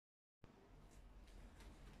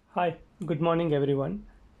Hi, good morning everyone.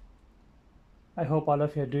 I hope all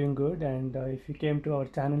of you are doing good, and if you came to our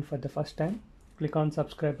channel for the first time, click on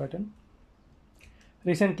subscribe button.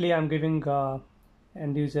 Recently I'm giving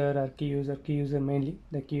end user or key user mainly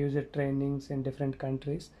the key user trainings in different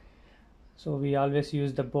countries. So we always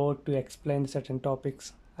use the board to explain certain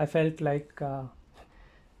topics. I felt like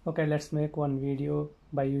okay, let's make one video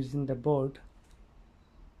by using the board,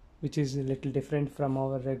 which is a little different from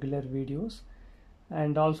our regular videos.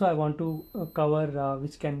 And also I want to cover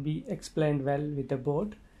which can be explained well with the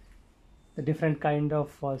board, the different kind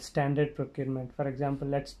of standard procurement. For example,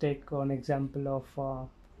 let's take one example of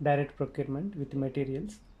direct procurement with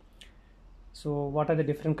materials. So what are the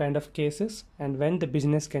different kind of cases and when the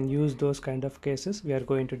business can use those kind of cases, we are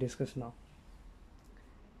going to discuss now.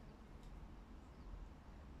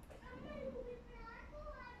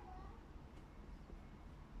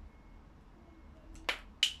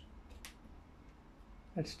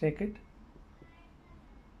 Let's take it.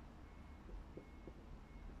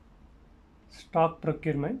 Stock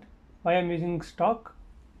procurement. Why I'm using stock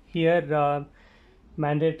here?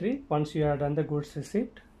 Mandatory. Once you have done the goods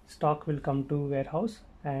receipt, stock will come to warehouse,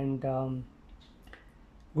 and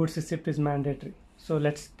goods receipt is mandatory. So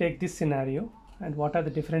let's take this scenario and what are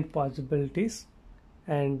the different possibilities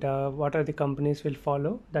and what are the companies will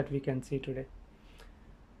follow that we can see today.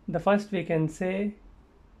 The first we can say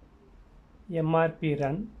MRP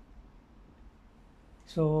run.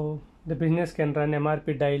 So the business can run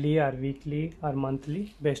MRP daily or weekly or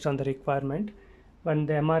monthly based on the requirement. When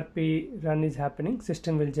the MRP run is happening,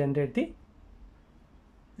 system will generate the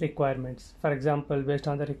requirements. For example, based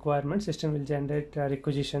on the requirements, system will generate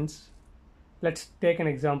requisitions. Let's take an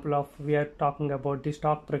example of, we are talking about the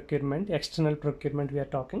stock procurement, external procurement we are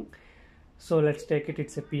talking. So let's take it,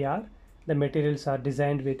 it's a PR. The materials are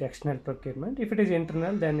designed with external procurement. If it is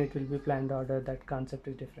internal, then it will be planned order. That concept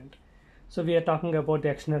is different. So we are talking about the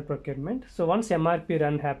external procurement. So once MRP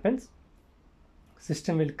run happens,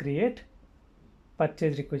 system will create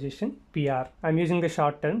purchase requisition, PR. I'm using the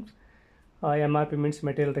short terms. MRP means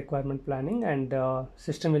material requirement planning, and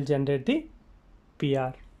system will generate the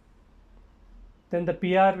PR. Then the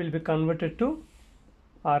PR will be converted to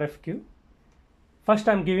RFQ. First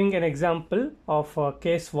I'm giving an example of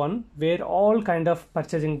case 1 where all kind of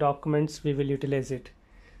purchasing documents we will utilize it.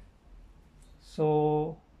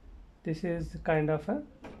 So this is kind of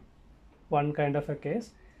one kind of a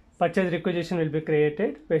case. Purchase requisition will be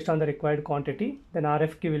created based on the required quantity. Then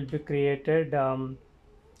RFQ will be created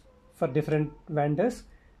for different vendors,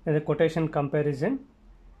 and the quotation comparison.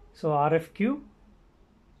 So RFQ,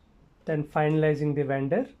 then finalizing the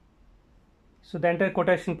vendor. So the entire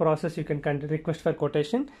quotation process, you can request for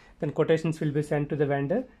quotation, then quotations will be sent to the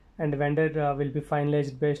vendor, and the vendor will be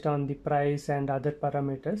finalized based on the price and other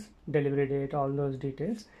parameters, delivery date, all those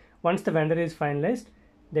details. Once the vendor is finalized,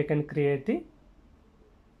 they can create the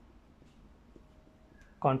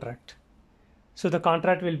contract. So the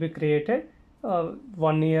contract will be created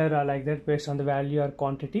 1 year like that, based on the value or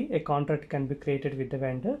quantity. A contract can be created with the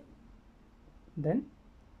vendor. Then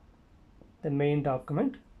the main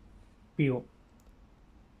document, PO.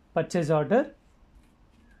 Purchase order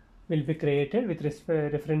will be created with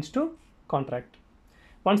reference to contract.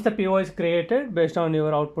 Once the PO is created, based on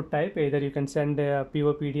your output type, either you can send a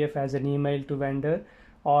PO PDF as an email to vendor,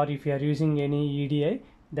 or if you are using any EDI,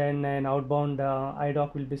 then an outbound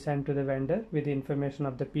IDOC will be sent to the vendor with the information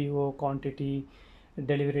of the PO, quantity,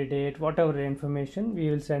 delivery date, whatever information we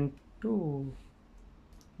will send to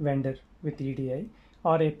vendor with EDI,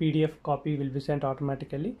 or a PDF copy will be sent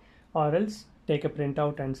automatically, or else take a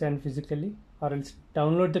printout and send physically, or else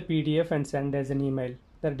download the PDF and send as an email.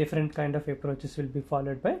 There are different kind of approaches will be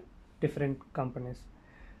followed by different companies.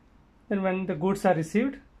 Then when the goods are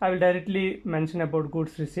received, I will directly mention about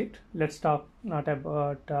goods receipt. Let's talk not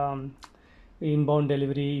about inbound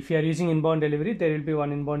delivery. If you are using inbound delivery, there will be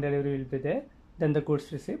one inbound delivery will be there, then the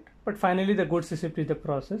goods receipt. But finally the goods receipt is the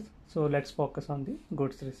process. So let's focus on the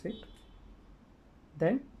goods receipt.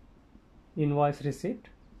 Then invoice receipt.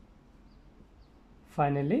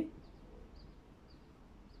 Finally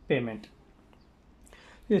payment.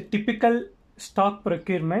 The typical stock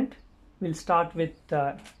procurement will start with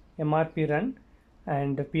MRP run,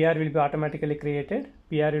 and PR will be automatically created.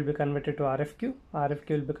 PR will be converted to RFQ. RFQ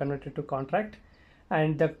will be converted to contract,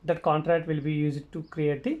 and that contract will be used to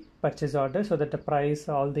create the purchase order, so that the price,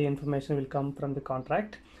 all the information will come from the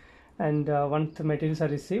contract. And once the materials are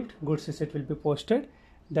received, goods receipt will be posted.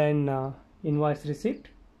 Then invoice receipt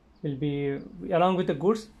will be along with the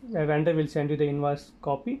goods. A vendor will send you the invoice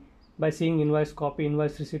copy. By seeing invoice copy,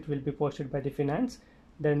 invoice receipt will be posted by the finance.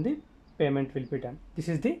 Then the payment will be done. This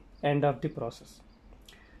is the end of the process.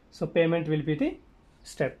 So payment will be the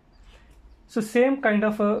step. So same kind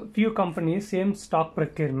of a few companies, same stock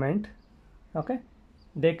procurement, okay,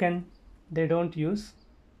 they don't use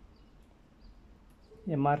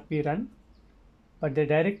MRP run, but they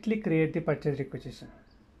directly create the purchase requisition.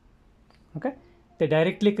 Okay, they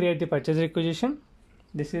directly create the purchase requisition.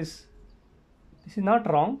 This is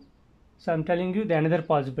not wrong. So I'm telling you the another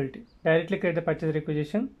possibility. Directly create the purchase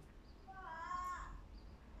requisition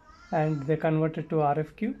and they convert it to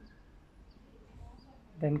RFQ,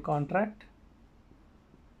 then contract,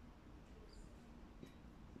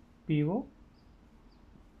 PO,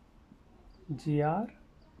 GR,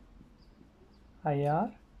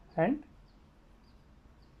 IR and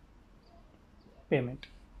payment.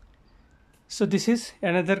 So this is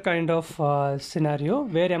another kind of scenario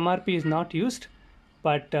where MRP is not used,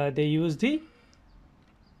 but they use the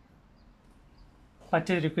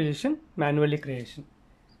purchase requisition manually creation.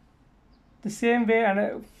 The same way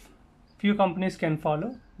and few companies can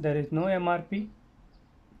follow. There is no MRP,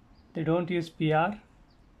 they don't use PR,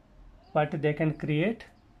 but they can create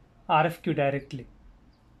RFQ directly.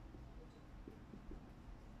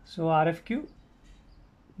 So RFQ,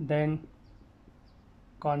 then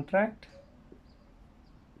contract,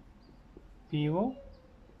 PO,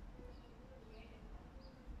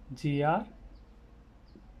 GR,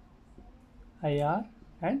 IR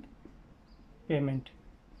and payment.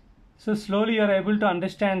 So slowly you are able to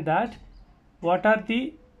understand that what are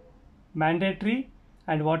the mandatory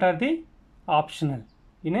and what are the optional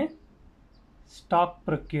in a stock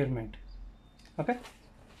procurement. Okay.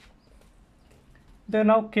 Then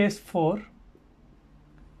now case 4.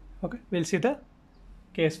 Okay, we'll see the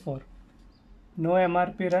case 4. No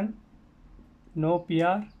MRP run, no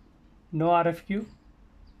PR, no RFQ,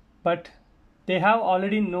 but they have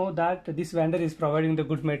already know that this vendor is providing the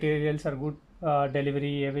good materials or good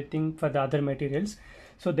delivery, everything for the other materials.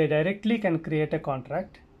 So they directly can create a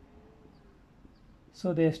contract.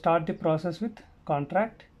 So they start the process with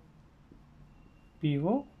contract,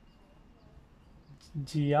 PO,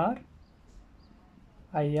 GR,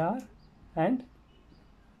 IR and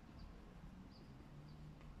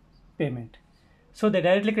payment. So they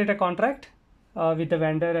directly create a contract with the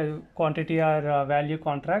vendor, quantity or value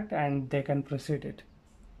contract, and they can proceed it.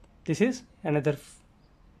 This is another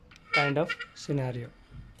kind of scenario.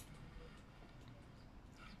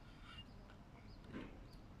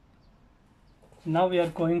 Now we are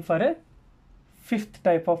going for a 5th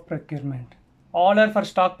type of procurement. All are for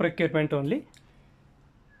stock procurement only.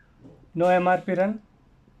 No MRP run,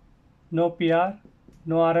 no PR,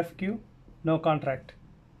 no RFQ, no contract.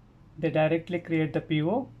 They directly create the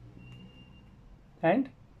PO and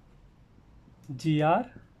GR,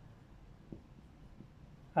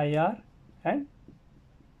 IR and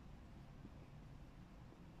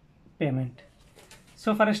payment.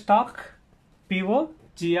 So for a stock, PO,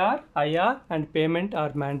 GR, IR and payment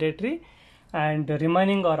are mandatory and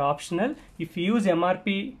remaining are optional. If you use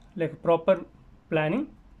MRP like proper planning,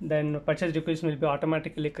 then purchase requisition will be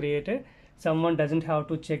automatically created. Someone doesn't have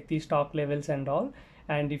to check the stock levels and all.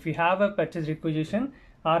 And if you have a purchase requisition,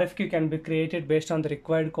 RFQ can be created based on the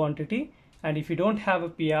required quantity. And if you don't have a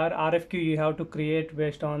PR, RFQ you have to create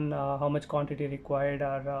based on how much quantity required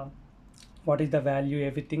or what is the value,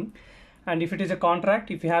 everything. And if it is a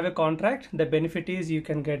contract, if you have a contract, the benefit is you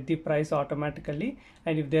can get the price automatically.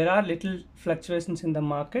 And if there are little fluctuations in the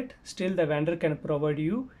market, still the vendor can provide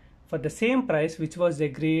you for the same price which was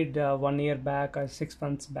agreed 1 year back or 6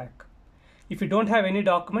 months back. If you don't have any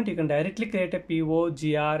document, you can directly create a PO,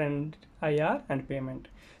 GR and IR and payment.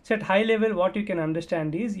 So at high level, what you can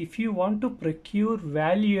understand is if you want to procure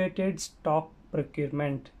value-added stock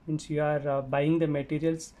procurement, means you are buying the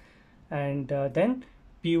materials and then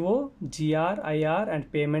PO, GR, IR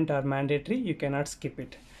and payment are mandatory. You cannot skip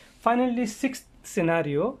it. Finally, 6th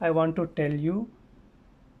scenario, I want to tell you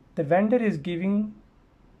the vendor is giving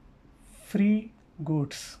free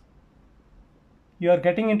goods. You are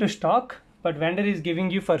getting into stock, but vendor is giving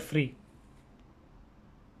you for free.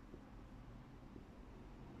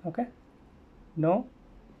 Okay. No.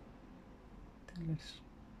 Let's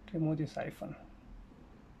remove this hyphen.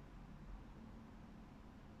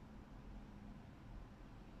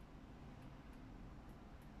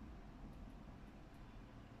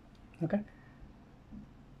 Okay.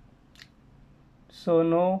 So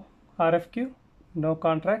no RFQ, no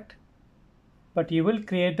contract, but you will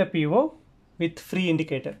create the PO with free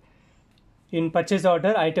indicator. In purchase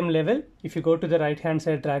order item level, if you go to the right hand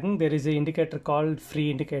side dragging, there is an indicator called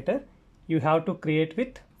free indicator. You have to create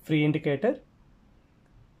with free indicator.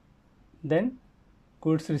 Then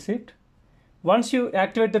goods receipt. Once you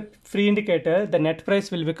activate the free indicator, the net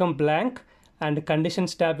price will become blank and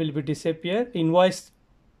conditions tab will be disappear. Invoice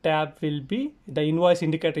tab will be, the invoice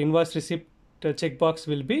indicator, invoice receipt checkbox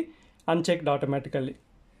will be unchecked automatically.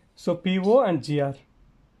 So PO and GR,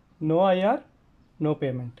 no IR, no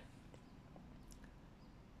payment.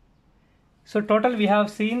 So total we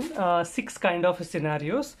have seen 6 kind of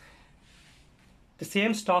scenarios. The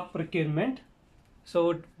same stock procurement.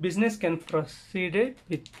 So business can proceed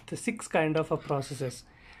with the 6 kind of processes.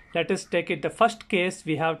 Let us take it. The first case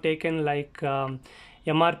we have taken like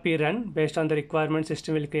MRP run. Based on the requirement,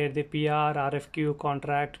 system will create the PR, RFQ,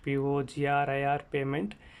 contract, PO, GR, IR,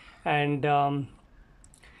 payment. And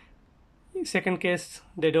second case,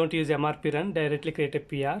 they don't use MRP run, directly create a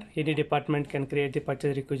PR. Any department can create the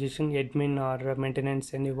purchase requisition, admin or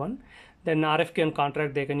maintenance, anyone. Then RFQ and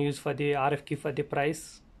contract they can use for the RFQ for the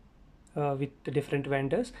price with the different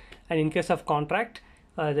vendors. And in case of contract,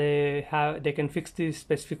 they can fix the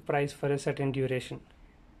specific price for a certain duration.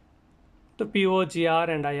 The PO,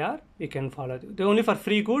 GR and IR we can follow. The only for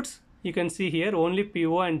free goods, you can see here only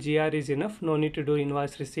PO and GR is enough. No need to do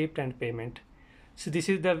invoice receipt and payment. So this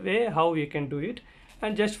is the way how we can do it.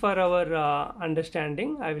 And just for our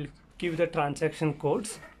understanding, I will give the transaction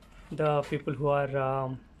codes. The people who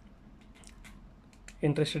are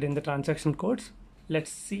interested in the transaction codes,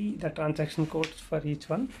 let's see the transaction codes for each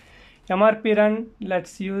one. MRP run,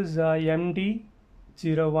 let's use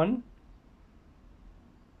MD01.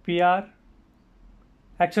 PR,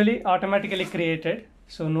 actually automatically created,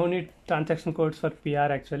 so no need transaction codes for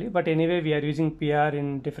PR actually, but anyway we are using PR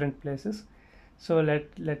in different places. So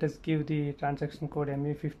let us give the transaction code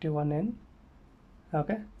ME51N.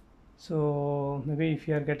 Okay, so maybe if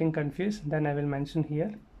you are getting confused, then I will mention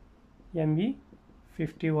here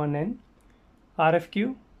ME51N.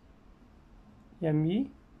 RFQ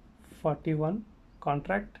ME41,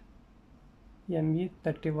 contract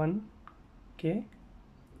ME31K,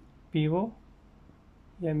 PO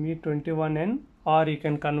ME21N, or you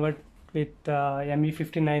can convert with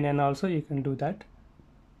ME59N also, you can do that.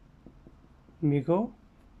 Miro,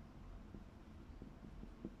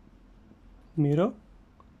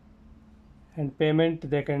 and payment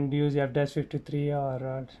they can use F-53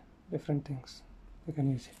 or different things, they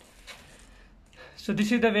can use it. So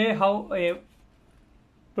this is the way how a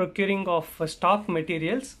procuring of stock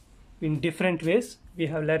materials in different ways we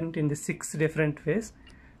have learned in the 6 different ways.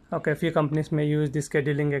 Okay, a few companies may use the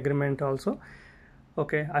scheduling agreement also.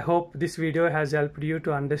 Okay, I hope this video has helped you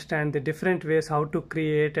to understand the different ways how to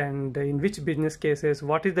create and in which business cases,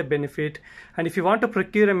 what is the benefit. And if you want to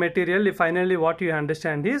procure a material, finally what you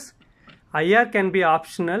understand is IR can be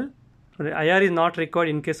optional. IR is not required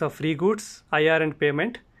in case of free goods, IR and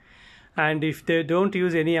payment. And if they don't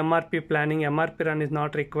use any MRP planning, MRP run is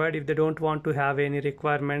not required. If they don't want to have any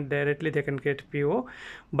requirement, directly they can get PO.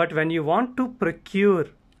 But when you want to procure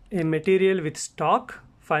a material with stock,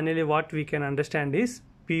 finally what we can understand is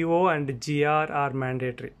PO and GR are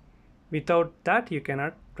mandatory. Without that you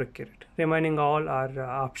cannot procure it. Remaining all are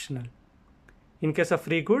optional. In case of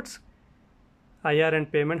free goods, IR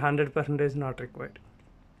and payment 100% is not required.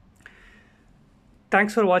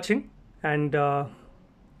 Thanks for watching, and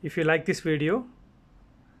if you like this video,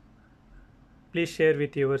 please share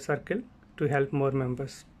with your circle to help more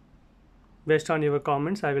members. Based on your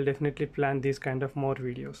comments, I will definitely plan these kind of more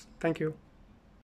videos. Thank you.